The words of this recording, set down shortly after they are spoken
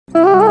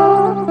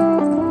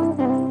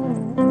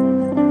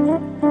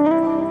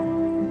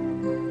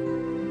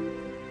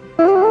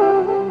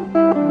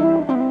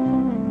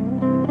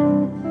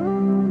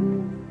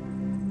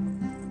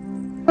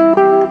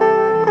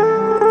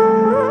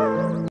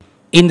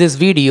In this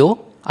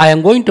video, I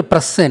am going to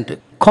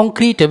present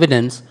concrete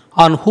evidence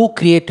on who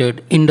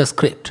created Indus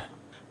Script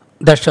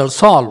that shall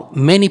solve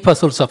many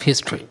puzzles of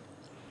history.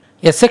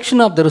 A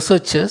section of the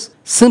researchers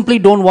simply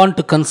don't want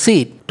to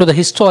concede to the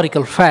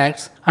historical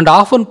facts and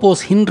often pose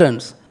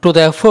hindrance to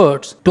the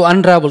efforts to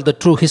unravel the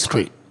true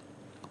history.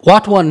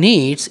 What one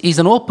needs is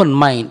an open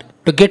mind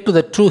to get to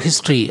the true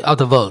history of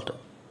the world.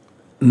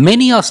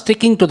 Many are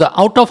sticking to the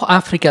out of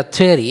Africa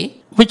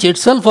theory, which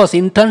itself was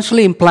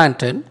intentionally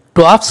implanted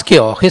to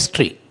obscure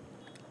history.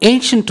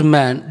 Ancient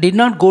man did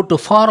not go to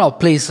far off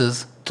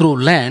places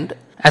through land,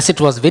 as it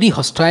was very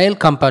hostile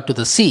compared to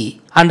the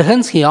sea, and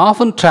hence he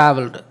often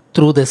travelled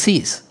through the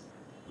seas.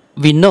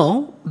 We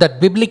know that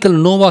biblical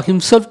Noah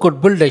himself could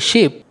build a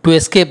ship to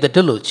escape the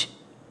deluge.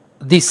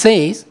 This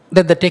says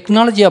that the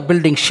technology of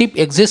building ship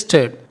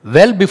existed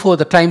well before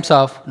the times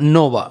of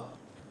Noah.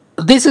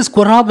 This is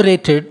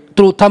corroborated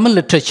through Tamil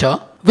literature,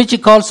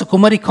 which calls the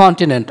Kumari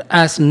continent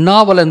as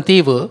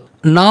Navalantivu,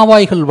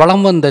 Navaihal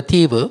Valamvanda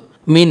Thivu,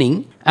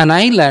 meaning an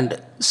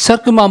island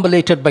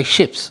circumambulated by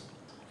ships.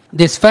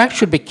 This fact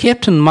should be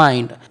kept in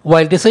mind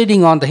while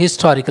deciding on the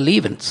historical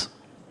events.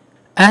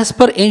 As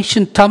per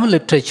ancient Tamil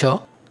literature,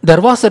 there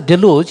was a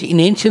deluge in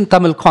ancient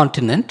Tamil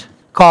continent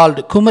called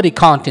Kumari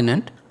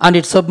continent, and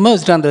it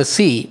submerged under the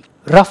sea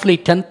roughly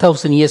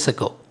 10,000 years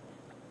ago.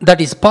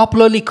 That is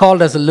popularly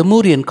called as the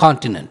Lemurian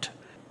continent.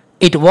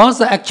 It was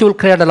the actual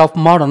cradle of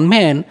modern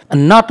man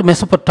and not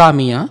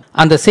Mesopotamia,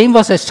 and the same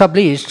was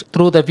established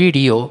through the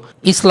video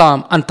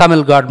Islam and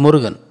Tamil god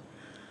Murugan.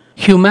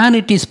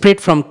 Humanity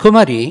spread from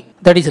Kumari,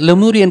 that is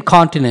Lemurian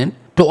continent,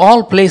 to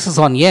all places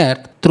on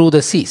earth through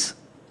the seas.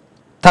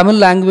 Tamil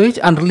language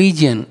and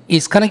religion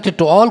is connected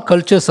to all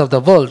cultures of the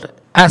world,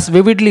 as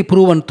vividly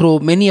proven through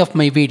many of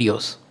my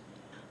videos.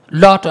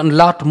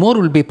 Lot more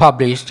will be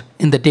published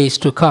in the days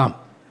to come.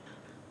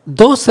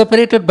 Though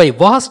separated by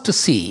vast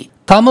sea,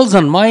 Tamils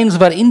and Mayans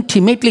were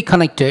intimately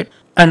connected,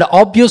 and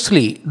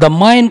obviously the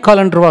Mayan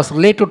calendar was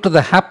related to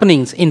the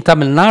happenings in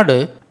Tamil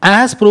Nadu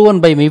as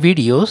proven by my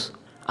videos,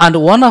 and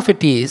one of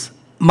it is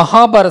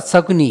Mahabharat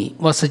Saguni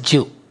was a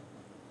Jew.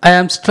 I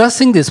am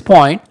stressing this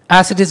point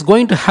as it is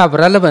going to have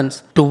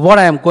relevance to what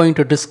I am going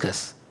to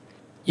discuss.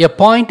 A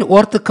point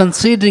worth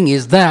considering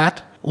is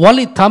that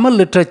only Tamil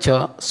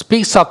literature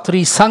speaks of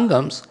three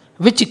Sangams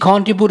which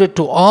contributed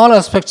to all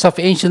aspects of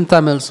ancient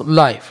Tamil's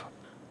life.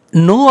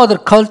 No other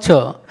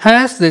culture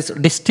has this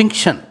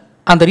distinction,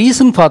 and the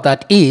reason for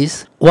that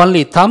is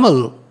only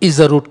Tamil is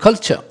the root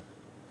culture.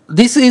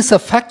 This is a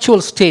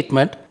factual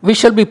statement which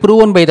shall be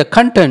proven by the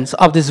contents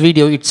of this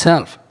video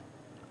itself.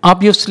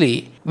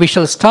 Obviously, we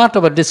shall start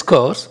our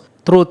discourse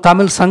through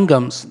Tamil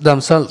Sangams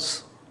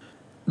themselves.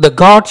 The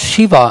gods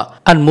Shiva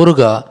and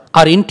Muruga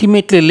are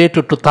intimately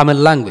related to Tamil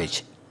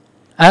language.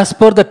 As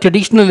per the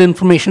traditional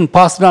information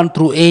passed on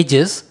through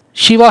ages,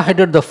 Shiva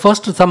headed the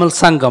first Tamil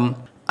Sangam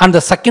and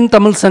the second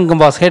Tamil Sangam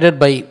was headed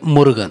by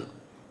Murugan.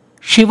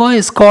 Shiva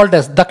is called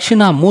as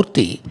Dakshina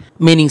Murti,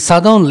 meaning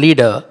southern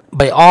leader,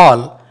 by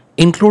all,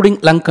 including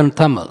Lankan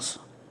Tamils.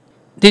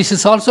 This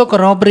is also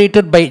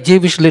corroborated by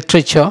Jewish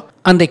literature,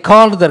 and they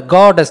called their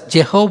god as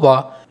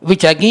Jehovah,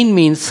 which again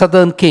means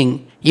southern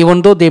king,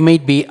 even though they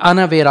might be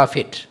unaware of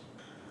it.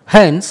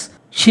 Hence,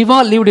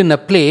 Shiva lived in a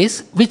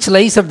place which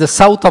lies at the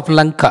south of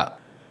Lanka.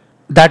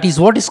 That is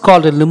what is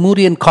called a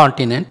Lemurian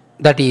continent,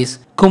 that is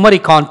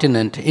Kumari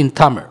continent in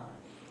Tamil.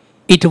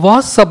 It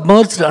was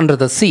submerged under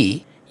the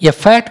sea, a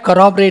fact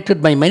corroborated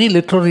by many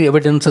literary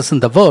evidences in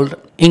the world,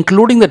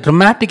 including the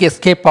dramatic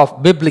escape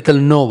of biblical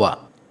Noah.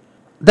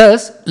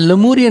 Thus,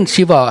 Lemurian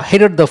Shiva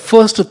headed the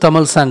first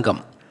Tamil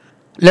Sangam.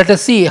 Let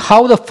us see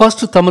how the first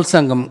Tamil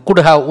Sangam could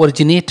have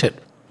originated.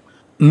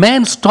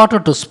 Man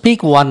started to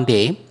speak one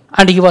day,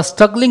 and he was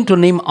struggling to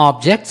name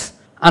objects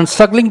and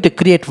struggling to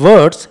create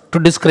words to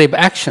describe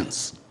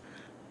actions.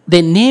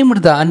 They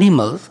named the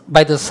animals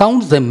by the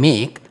sounds they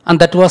make, and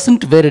that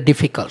wasn't very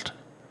difficult.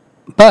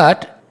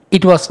 But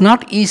it was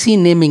not easy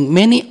naming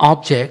many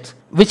objects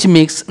which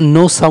makes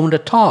no sound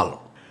at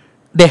all.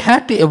 They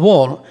had to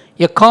evolve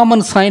a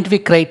common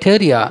scientific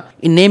criteria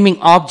in naming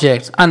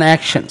objects and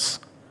actions.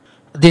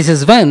 This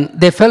is when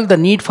they felt the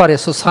need for a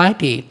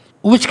society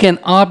which can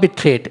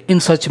arbitrate in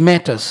such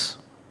matters.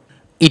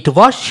 It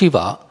was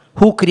Shiva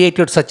who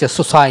created such a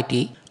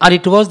society, and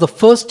it was the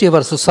first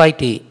ever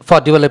society for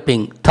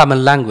developing Tamil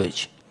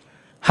language.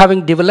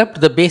 Having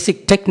developed the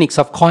basic techniques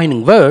of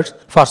coining words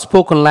for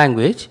spoken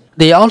language,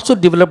 they also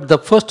developed the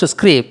first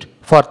script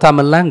for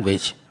Tamil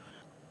language.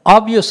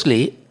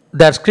 Obviously,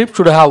 their script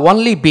should have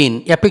only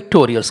been a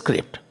pictorial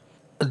script.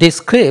 This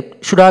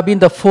script should have been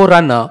the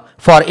forerunner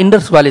for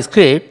Indus Valley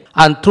script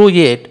and through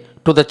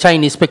it to the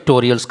Chinese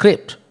pictorial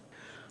script.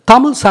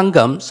 Tamil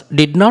Sangams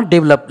did not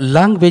develop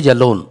language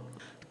alone.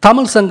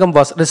 Tamil Sangam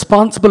was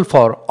responsible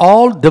for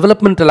all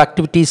developmental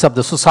activities of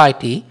the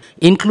society,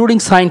 including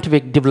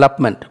scientific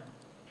development.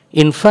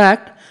 In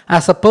fact,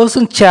 as a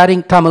person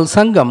chairing Tamil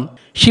Sangam,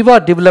 Shiva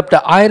developed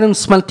an iron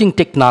smelting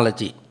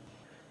technology.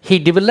 He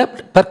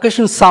developed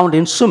percussion sound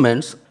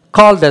instruments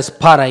called as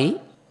parai,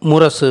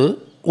 murasu,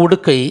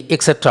 udukai,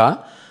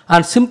 etc.,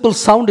 and simple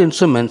sound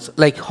instruments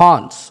like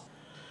horns.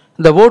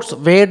 The words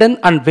Vedan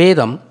and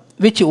Vedam,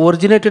 which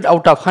originated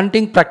out of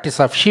hunting practice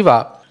of Shiva,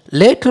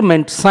 later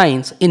meant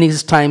science in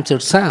his times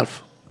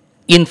itself.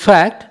 In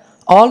fact,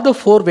 all the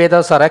four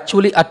Vedas are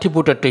actually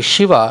attributed to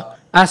Shiva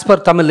as per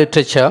Tamil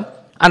literature,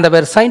 and there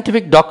were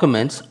scientific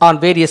documents on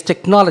various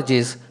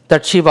technologies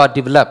that Shiva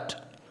developed.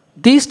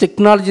 These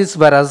technologies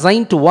were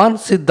assigned to one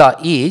Siddha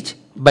each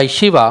by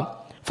Shiva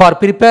for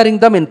preparing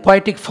them in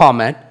poetic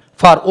format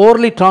for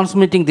orally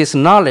transmitting this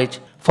knowledge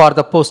for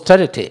the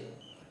posterity.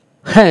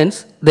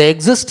 Hence, the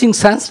existing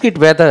Sanskrit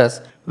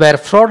Vedas were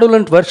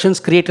fraudulent versions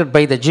created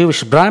by the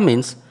Jewish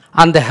Brahmins,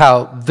 and they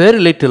have very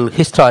little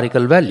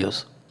historical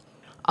values.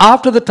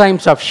 After the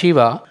times of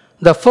Shiva,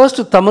 the first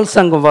Tamil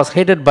Sangam was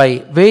headed by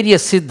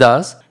various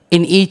Siddhas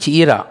in each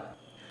era.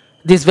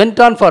 This went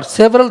on for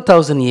several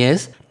thousand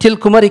years till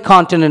Kumari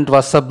continent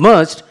was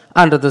submerged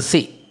under the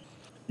sea.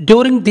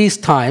 During these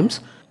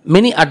times,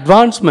 many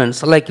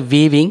advancements like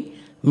weaving,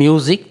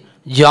 music,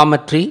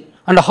 geometry,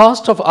 and a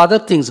host of other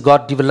things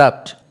got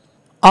developed.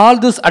 All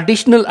these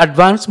additional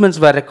advancements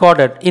were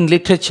recorded in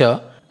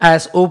literature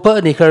as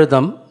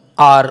Upanihardam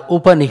or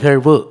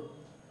Upaniharvu.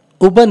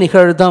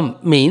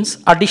 Upanihartham means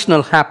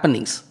additional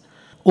happenings.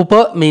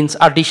 Upa means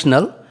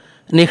additional,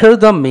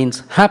 Nihardam means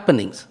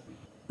happenings.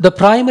 The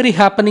primary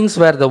happenings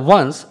were the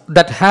ones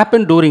that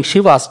happened during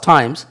Shiva's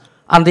times,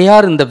 and they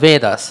are in the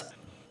Vedas.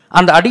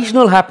 And the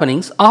additional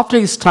happenings after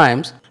his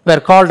times were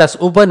called as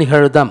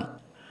Upanihardam.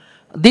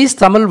 These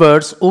Tamil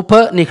words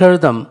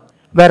Upanihardam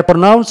were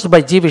pronounced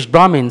by Jewish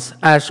Brahmins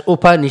as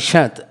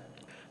Upanishad.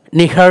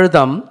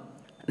 Nihardam,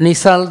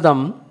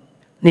 Nisaldam,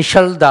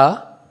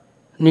 Nishalda,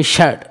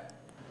 Nishad.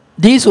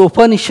 These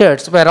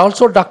Upanishads were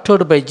also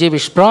doctored by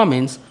Jewish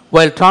Brahmins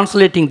while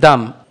translating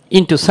them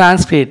into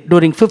Sanskrit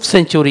during 5th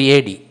century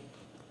AD.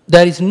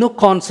 There is no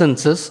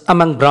consensus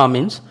among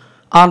Brahmins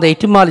on the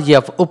etymology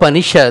of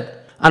Upanishad,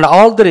 and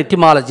all their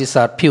etymologies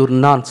are pure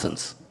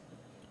nonsense.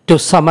 To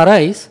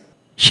summarize,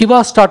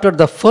 Shiva started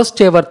the first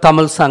ever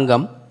Tamil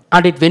Sangam,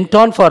 and it went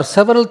on for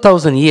several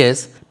thousand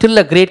years till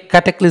a great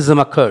cataclysm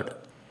occurred.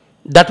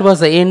 That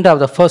was the end of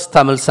the first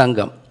Tamil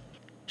Sangam.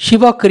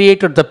 Shiva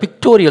created the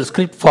pictorial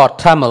script for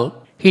Tamil.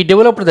 He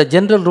developed the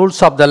general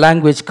rules of the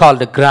language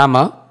called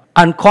grammar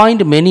and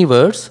coined many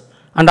words,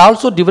 and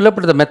also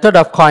developed the method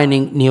of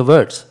coining new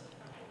words.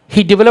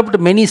 He developed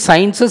many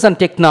sciences and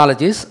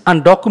technologies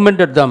and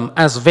documented them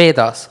as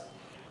Vedas.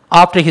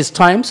 After his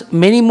times,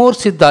 many more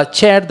Siddha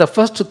chaired the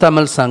first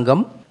Tamil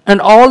Sangam, and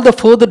all the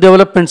further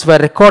developments were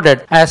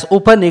recorded as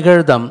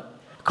Upanihardam,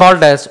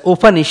 called as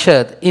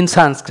Upanishad in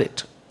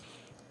Sanskrit.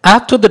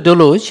 After the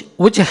deluge,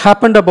 which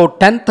happened about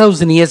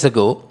 10,000 years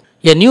ago,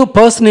 a new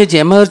personage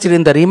emerged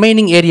in the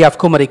remaining area of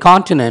Kumari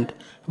continent,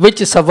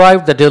 which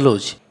survived the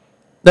deluge.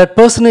 That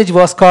personage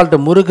was called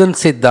Murugan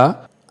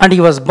Siddha, and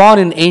he was born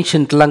in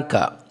ancient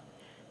Lanka.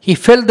 He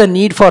felt the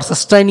need for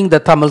sustaining the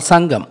Tamil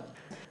Sangam.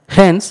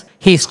 Hence,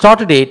 he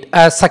started it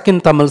as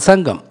Second Tamil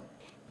Sangam.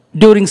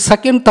 During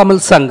Second Tamil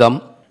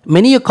Sangam,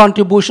 many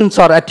contributions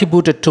are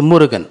attributed to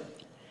Murugan.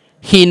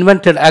 He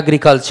invented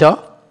agriculture.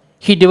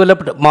 He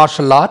developed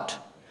martial art.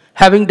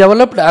 Having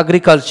developed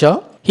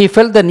agriculture, he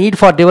felt the need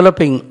for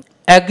developing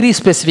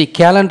agri-specific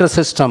calendar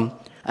system,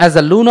 as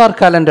the lunar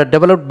calendar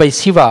developed by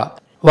Shiva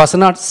was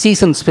not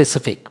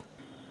season-specific.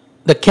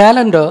 The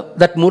calendar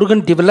that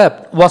Murugan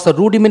developed was a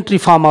rudimentary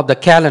form of the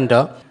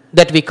calendar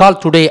that we call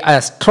today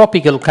as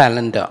tropical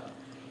calendar.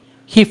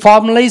 He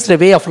formalized a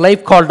way of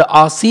life called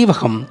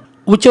Asivaham,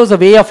 which was a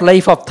way of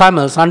life of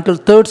Tamils until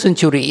 3rd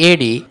century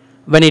AD,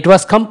 when it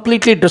was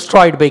completely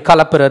destroyed by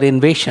Kalapura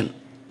invasion.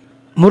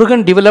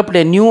 Murugan developed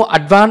a new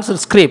advanced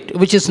script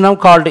which is now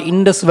called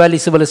Indus Valley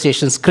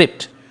Civilization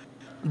script.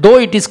 Though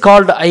it is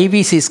called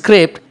IVC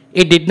script,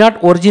 it did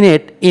not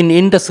originate in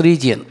Indus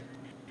region.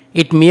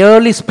 It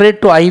merely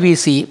spread to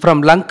IVC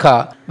from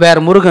Lanka, where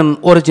Murugan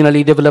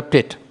originally developed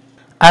it.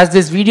 As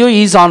this video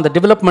is on the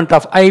development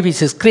of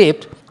IVC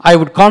script, I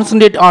would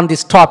concentrate on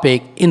this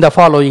topic in the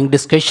following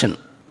discussion.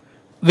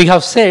 We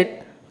have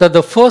said that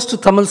the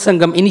first Tamil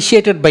Sangam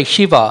initiated by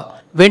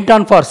Shiva went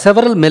on for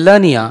several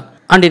millennia,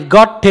 and it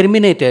got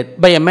terminated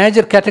by a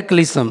major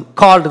cataclysm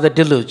called the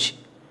deluge.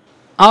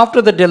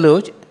 After the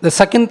deluge, the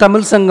second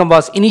Tamil Sangam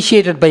was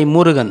initiated by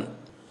Murugan.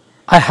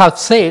 I have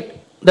said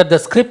that the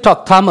script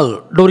of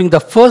Tamil during the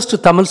first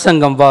Tamil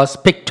Sangam was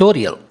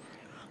pictorial.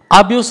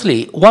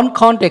 Obviously, one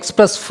can't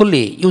express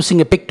fully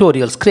using a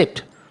pictorial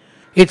script.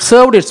 It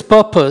served its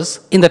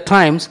purpose in the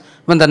times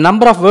when the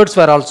number of words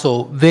were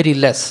also very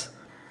less.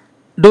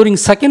 During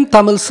second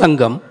Tamil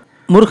Sangam,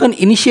 Murugan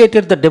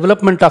initiated the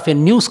development of a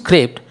new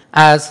script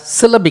as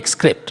syllabic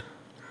script.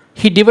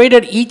 He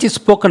divided each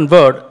spoken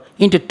word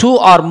into 2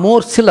 or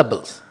more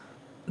syllables.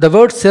 The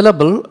word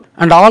syllable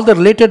and all the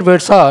related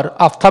words are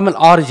of Tamil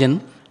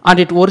origin, and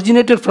it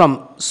originated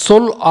from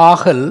sol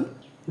ahal,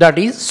 that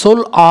is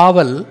sol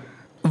aval,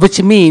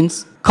 which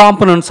means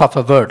components of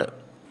a word.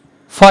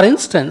 For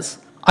instance,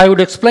 I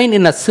would explain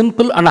in a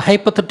simple and a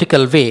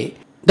hypothetical way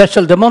that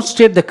shall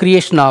demonstrate the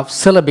creation of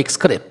syllabic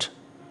script.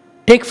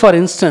 Take for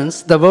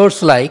instance the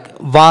words like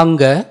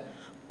vanga,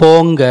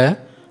 ponga,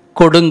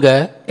 kodunga,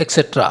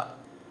 etc.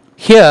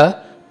 Here,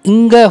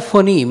 inga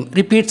phoneme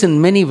repeats in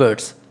many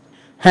words.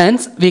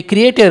 Hence, we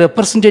create a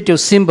representative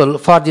symbol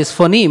for this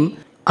phoneme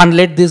and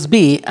let this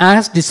be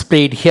as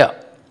displayed here.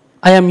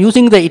 I am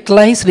using the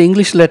italicized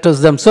English letters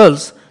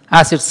themselves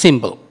as its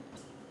symbol.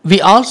 We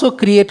also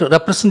create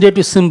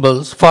representative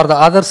symbols for the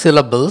other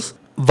syllables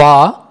va,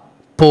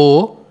 po,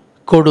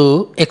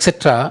 kodu,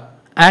 etc.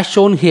 as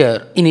shown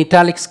here in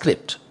italic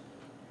script.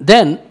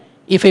 Then,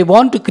 if I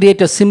want to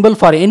create a symbol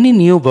for any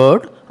new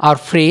word or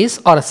phrase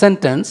or a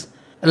sentence,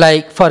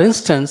 like for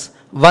instance,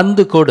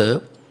 vandu kodu,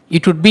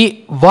 it would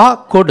be va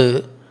kodu,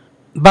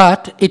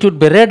 but it would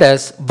be read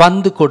as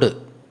vandu kodu.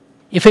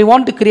 If I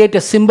want to create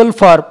a symbol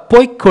for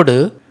poik kodu,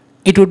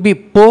 it would be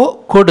po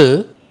kodu,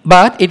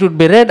 but it would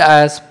be read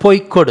as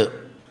poik kodu.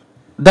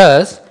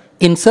 Thus,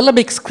 in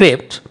syllabic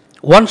script,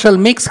 one shall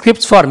make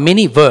scripts for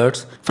many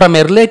words from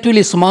a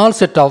relatively small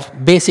set of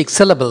basic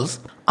syllables,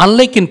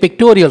 unlike in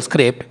pictorial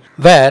script,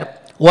 where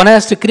one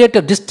has to create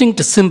a distinct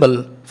symbol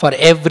for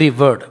every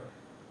word.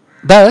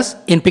 Thus,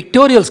 in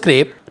pictorial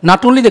script,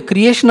 not only the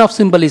creation of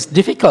symbol is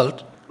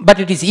difficult, but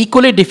it is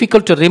equally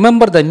difficult to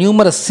remember the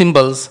numerous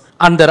symbols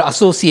and their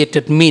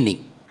associated meaning.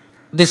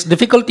 This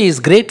difficulty is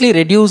greatly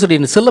reduced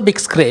in syllabic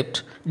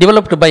script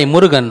developed by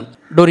Murugan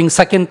during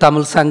Second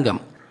Tamil Sangam.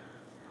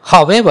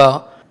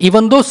 However,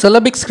 even though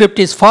syllabic script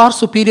is far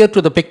superior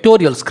to the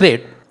pictorial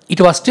script, it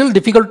was still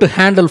difficult to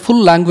handle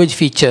full language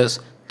features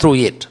through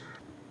it.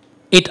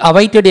 It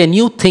awaited a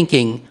new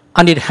thinking,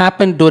 and it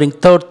happened during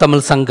Third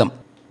Tamil Sangam.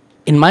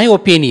 In my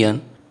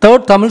opinion,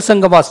 Third Tamil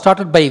Sangam was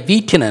started by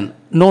Veetinan,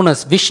 known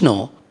as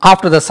Vishnu,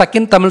 after the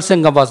Second Tamil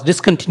Sangam was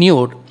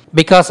discontinued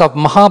because of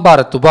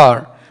Mahabharata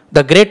war,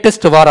 the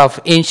greatest war of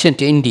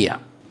ancient India.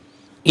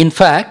 In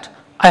fact,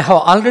 I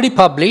have already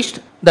published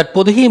that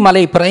Puduhi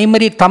Malai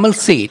primary Tamil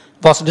seat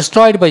was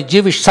destroyed by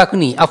Jewish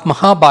Sakuni of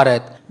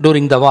Mahabharata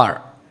during the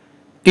war.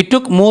 It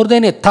took more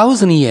than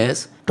 1,000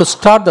 years to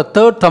start the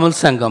Third Tamil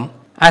Sangam,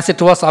 as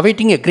it was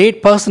awaiting a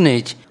great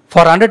personage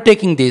for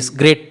undertaking this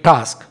great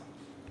task.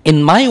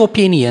 In my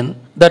opinion,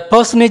 that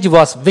personage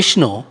was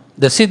Vishnu,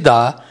 the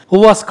Siddha, who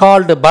was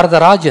called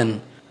Bharadarajan,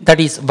 that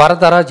is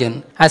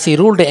Varadarajan, as he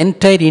ruled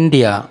entire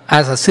India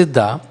as a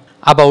Siddha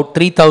about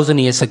 3000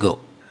 years ago.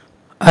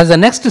 As the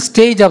next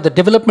stage of the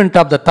development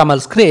of the Tamil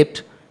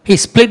script, he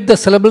split the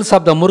syllables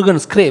of the Murugan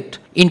script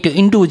into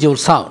individual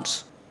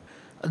sounds.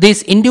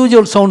 These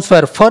individual sounds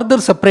were further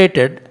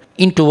separated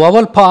into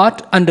vowel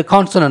part and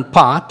consonant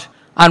part,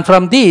 and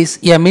from these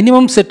a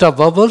minimum set of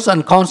vowels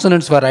and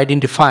consonants were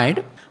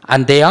identified,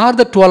 and they are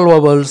the 12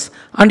 vowels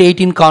and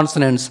 18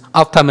 consonants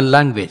of Tamil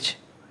language.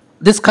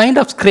 This kind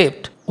of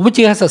script, which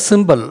has a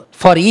symbol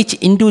for each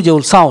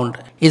individual sound,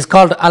 is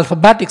called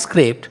alphabetic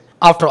script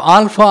after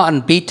alpha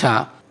and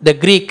beta, the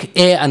Greek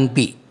A and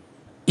B.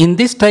 In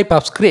this type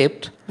of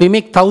script, we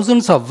make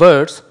thousands of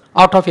words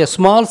out of a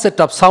small set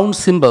of sound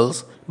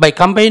symbols by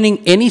combining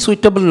any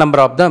suitable number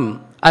of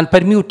them and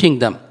permuting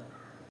them.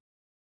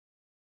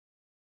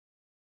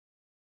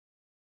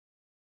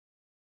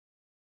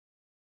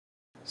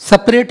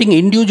 Separating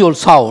individual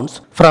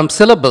sounds from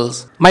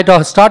syllables might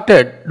have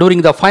started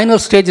during the final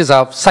stages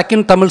of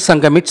Second Tamil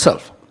Sangam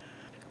itself.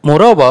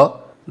 Moreover,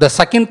 the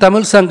Second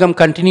Tamil Sangam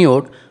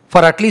continued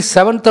for at least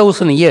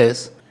 7,000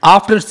 years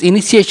after its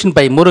initiation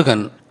by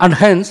Murugan, and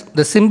hence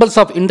the symbols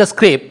of Indus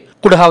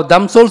Script could have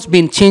themselves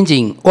been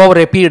changing over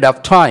a period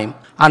of time,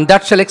 and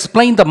that shall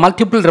explain the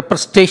multiple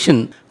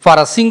representation for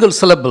a single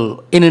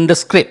syllable in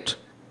Indus Script.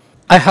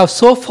 I have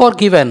so far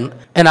given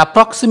an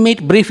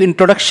approximate brief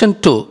introduction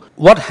to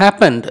what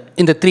happened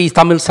in the three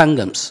Tamil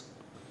Sangams.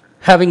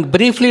 Having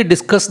briefly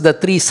discussed the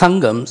three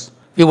Sangams,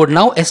 we would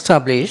now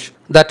establish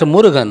that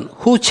Murugan,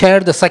 who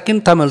chaired the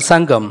Second Tamil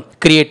Sangam,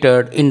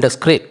 created Indus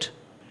Script.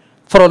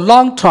 For a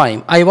long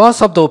time, I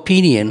was of the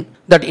opinion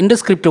that Indus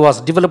Script was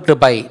developed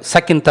by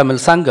Second Tamil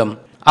Sangam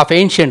of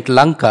ancient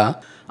Lanka,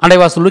 and I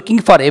was looking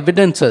for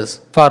evidences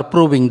for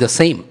proving the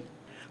same.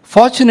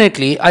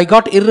 Fortunately, I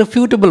got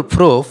irrefutable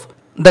proof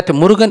that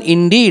Murugan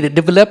indeed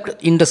developed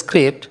Indus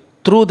Script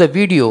through the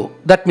video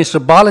that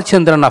Mr.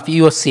 Balachandran of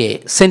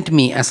USA sent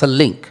me as a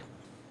link.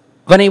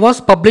 When I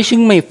was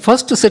publishing my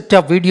first set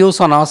of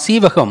videos on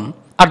Asivagam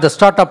at the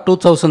start of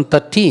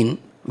 2013,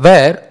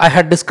 where I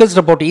had discussed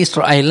about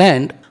Easter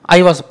Island,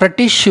 I was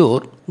pretty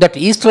sure that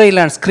Easter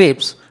Island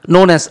scripts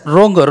known as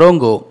Rongo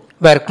Rongo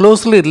were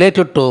closely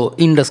related to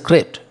Indus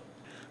Script.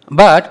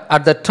 But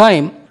at the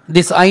time,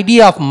 this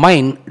idea of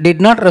mine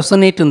did not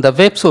resonate in the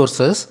web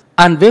sources,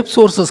 and web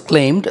sources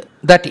claimed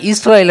that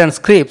Easter Island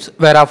scripts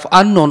were of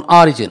unknown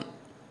origin.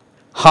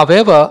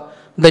 However,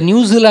 the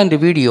New Zealand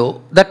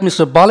video that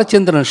Mr.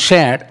 Balachandran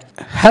shared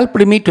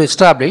helped me to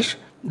establish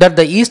that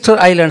the Easter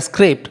Island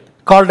script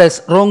called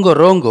as Rongo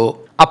Rongo,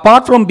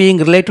 apart from being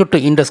related to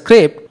Indus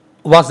Script,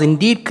 was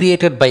indeed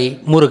created by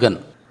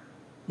Murugan.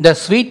 The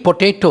sweet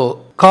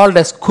potato called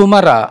as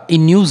Kumara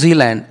in New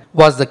Zealand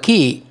was the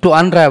key to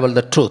unravel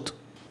the truth.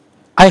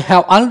 I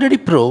have already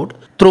proved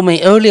through my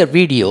earlier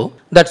video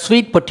that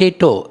sweet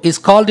potato is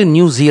called in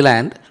New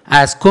Zealand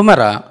as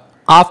Kumara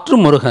after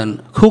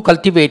Murugan, who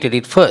cultivated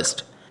it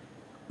first,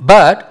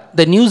 But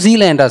the New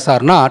Zealanders are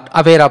not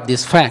aware of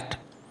this fact.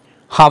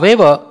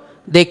 However,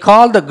 they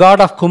call the god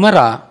of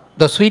Kumara,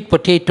 the sweet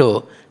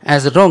potato,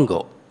 as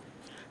Rongo.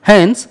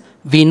 Hence,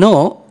 we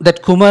know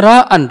that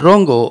Kumara and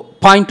Rongo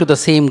point to the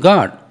same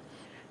god.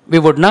 We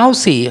would now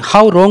see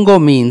how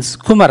Rongo means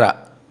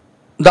Kumara.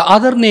 The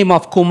other name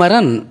of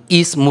Kumaran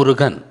is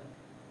Murugan.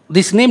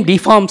 This name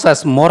deforms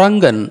as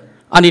Morangan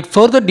and it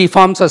further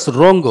deforms as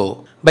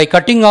Rongo by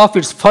cutting off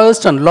its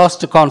first and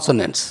last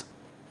consonants.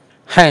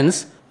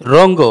 Hence,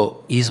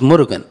 Rongo is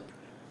Murugan.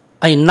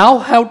 I now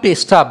have to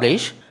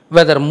establish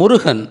whether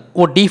Murugan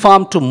would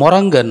deform to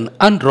Morangan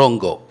and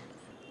Rongo.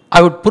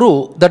 I would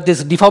prove that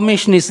this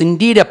deformation is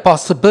indeed a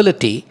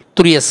possibility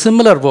through a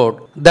similar word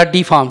that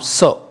deforms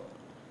so.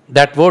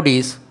 That word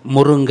is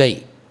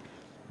Murungai.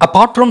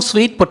 Apart from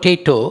sweet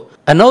potato,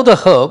 another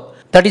herb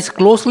that is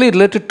closely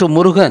related to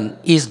Murugan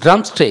is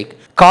drumstick,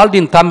 called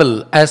in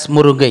Tamil as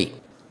Murungai.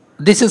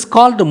 This is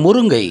called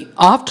Murungai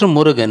after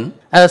Murugan,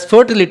 as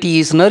fertility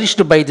is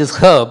nourished by this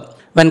herb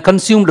when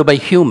consumed by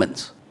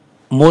humans.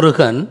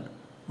 Murugan,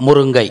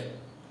 Murungai.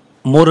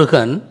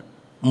 Murugan,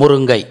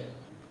 Murungai.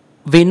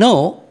 We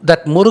know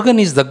that Murugan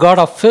is the god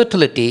of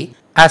fertility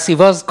as he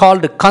was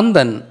called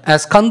Kandan,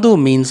 as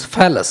Kandu means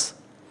phallus.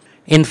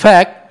 In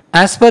fact,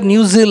 as per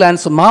New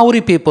Zealand's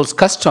Maori people's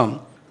custom,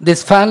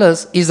 this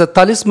phallus is the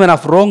talisman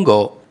of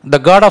Rongo, the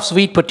god of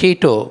sweet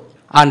potato,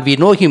 and we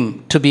know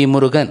him to be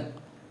Murugan.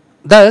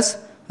 Thus,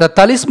 the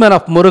talisman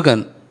of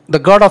Murugan, the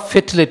god of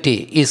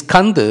fertility, is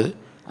Kandu,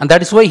 and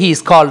that is why he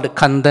is called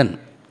Kandan.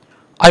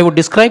 I would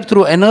describe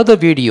through another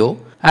video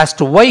as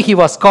to why he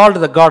was called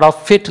the god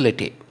of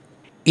fertility.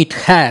 It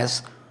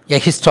has a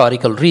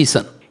historical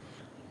reason.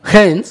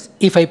 Hence,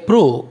 if I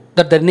prove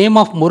that the name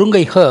of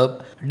Murungai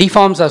herb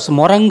deforms as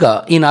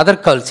Moranga in other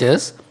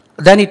cultures,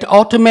 then it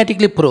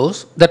automatically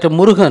proves that a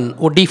Murugan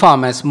would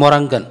deform as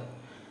Morangan.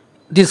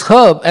 This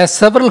herb has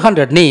several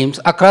hundred names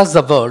across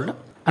the world,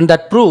 and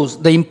that proves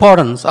the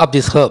importance of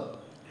this herb.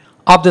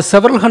 Of the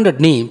several hundred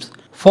names,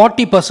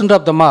 40%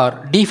 of them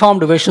are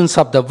deformed versions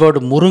of the word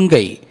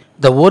Murungai,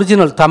 the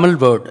original Tamil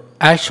word,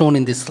 as shown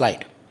in this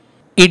slide.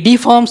 It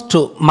deforms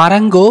to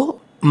Marango,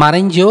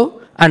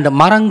 Maranjo, and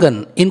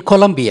Marangan in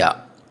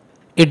Colombia.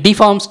 It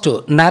deforms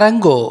to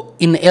Narango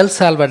in El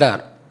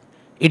Salvador.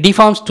 It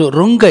deforms to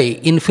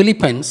Rungai in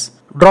Philippines,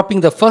 dropping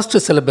the first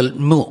syllable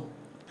mu.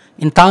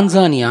 In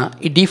Tanzania,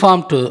 it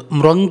deformed to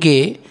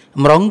Mronge,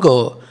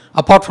 Mrongo,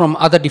 apart from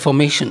other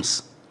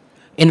deformations.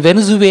 In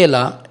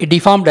Venezuela, it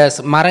deformed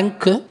as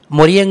Marank,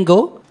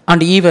 Moriengo,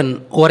 and even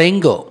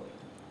Orengo.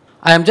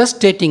 I am just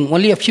stating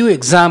only a few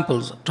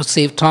examples to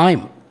save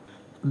time.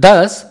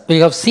 Thus, we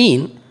have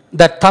seen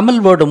that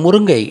Tamil word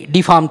Murungai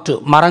deformed to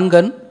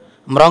Marangan,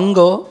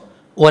 Mrongo,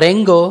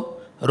 Orengo,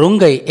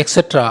 Rungai,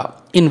 etc.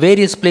 in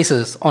various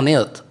places on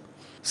earth.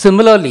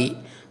 Similarly,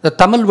 the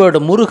Tamil word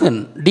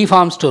Murugan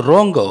deforms to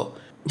Rongo,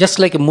 just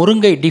like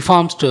Murungai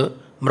deforms to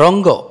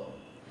Mrongo.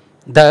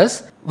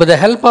 Thus, with the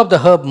help of the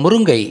herb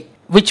Murungai,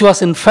 which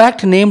was in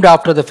fact named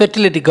after the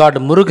fertility god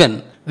Murugan,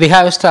 we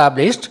have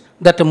established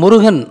that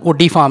Murugan would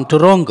deform to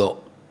Rongo.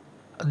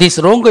 This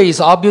Rongo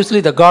is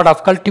obviously the god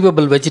of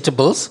cultivable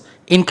vegetables,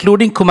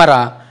 including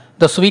Kumara,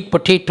 the sweet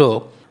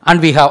potato, and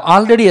we have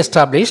already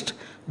established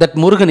that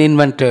Murugan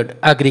invented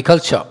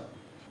agriculture.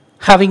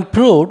 Having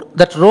proved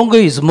that Rongo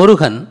is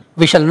Murugan,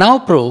 we shall now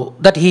prove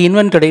that he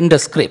invented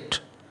Indus Script.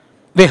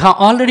 We have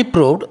already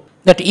proved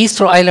that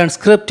Easter Island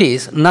script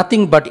is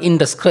nothing but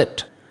Indus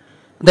Script.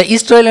 The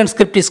Easter Island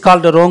script is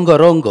called Rongo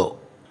Rongo.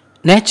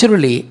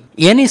 Naturally,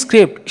 any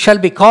script shall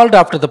be called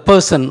after the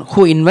person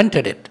who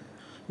invented it.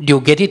 Do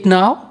you get it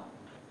now?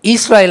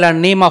 Easter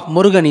Island name of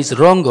Murugan is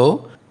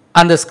Rongo,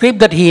 and the script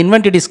that he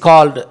invented is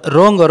called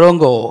Rongo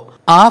Rongo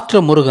after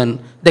Murugan,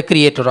 the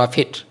creator of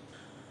it.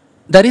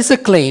 There is a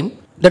claim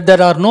that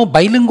there are no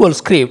bilingual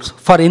scripts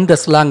for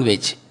Indus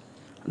language.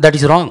 That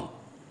is wrong.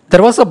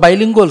 There was a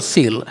bilingual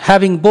seal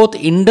having both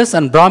Indus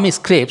and Brahmi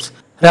scripts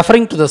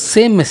referring to the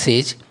same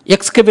message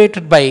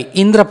excavated by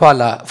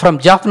Indrapala from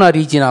Jaffna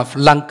region of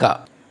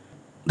Lanka.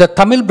 The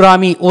Tamil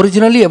Brahmi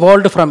originally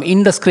evolved from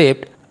Indus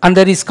script, and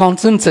there is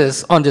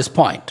consensus on this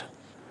point.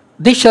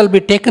 This shall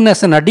be taken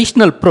as an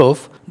additional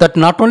proof that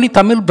not only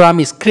Tamil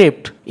Brahmi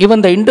script,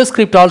 even the Indus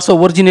script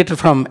also originated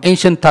from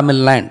ancient Tamil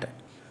land.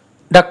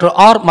 Dr.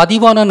 R.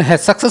 Madhivanan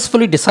has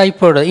successfully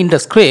deciphered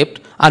Indus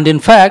script, and in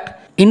fact,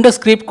 Indus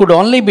script could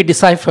only be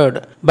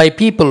deciphered by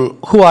people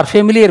who are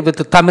familiar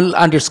with Tamil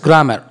and its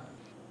grammar.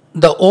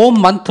 The Om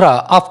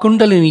mantra of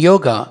Kundalini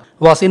Yoga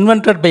was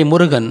invented by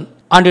Murugan,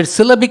 and its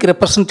syllabic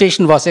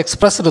representation was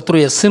expressed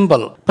through a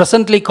symbol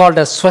presently called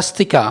as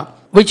swastika,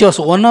 which was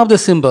one of the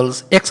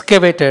symbols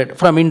excavated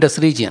from Indus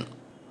region.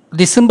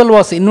 The symbol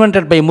was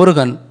invented by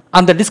Murugan,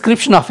 and the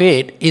description of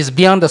it is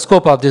beyond the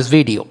scope of this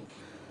video.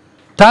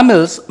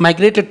 Tamils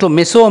migrated to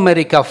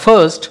Mesoamerica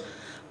first,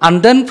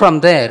 and then from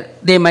there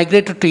they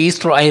migrated to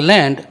Easter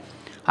Island,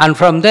 and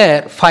from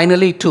there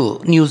finally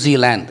to New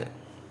Zealand.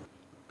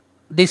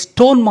 The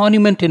stone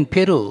monument in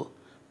Peru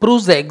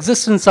proves the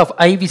existence of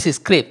IVC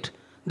script,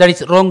 that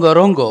is Rongo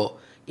Rongo,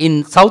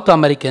 in South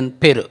American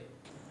Peru.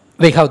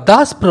 We have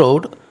thus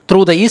proved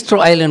through the Easter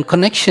Island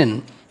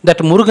connection that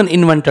Murugan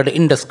invented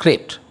Indus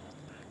Script.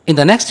 In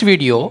the next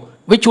video,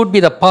 which would be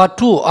the part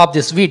 2 of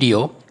this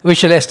video, we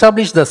shall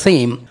establish the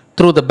same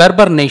through the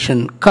Berber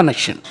nation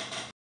connection.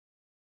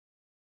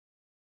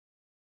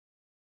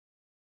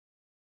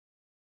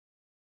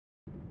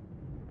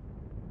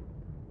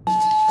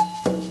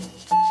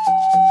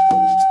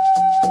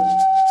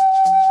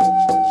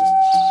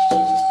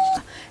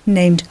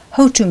 Named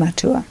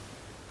Hotumatua.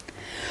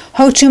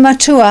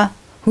 Hotumatua,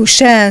 who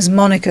shares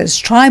Monica's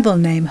tribal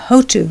name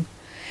Hotu,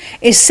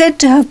 is said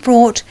to have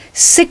brought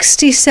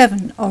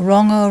 67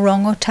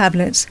 Orongo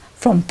tablets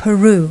from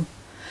Peru,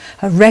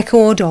 a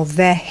record of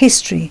their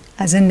history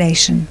as a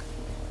nation.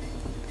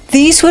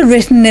 These were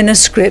written in a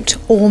script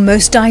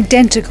almost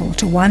identical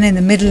to one in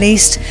the Middle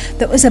East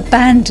that was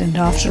abandoned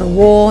after a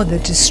war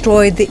that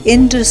destroyed the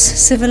Indus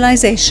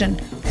civilization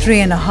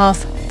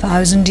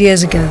 3,500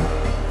 years ago.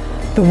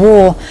 The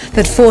war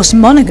that forced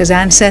Monica's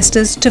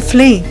ancestors to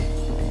flee.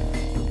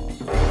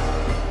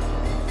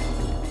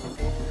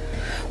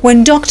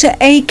 When Dr.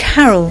 A.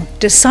 Carroll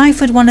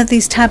deciphered one of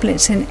these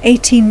tablets in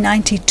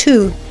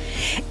 1892,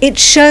 it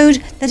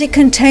showed that it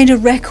contained a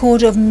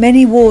record of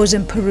many wars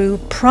in Peru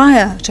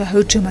prior to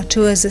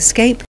Hotumatua's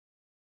escape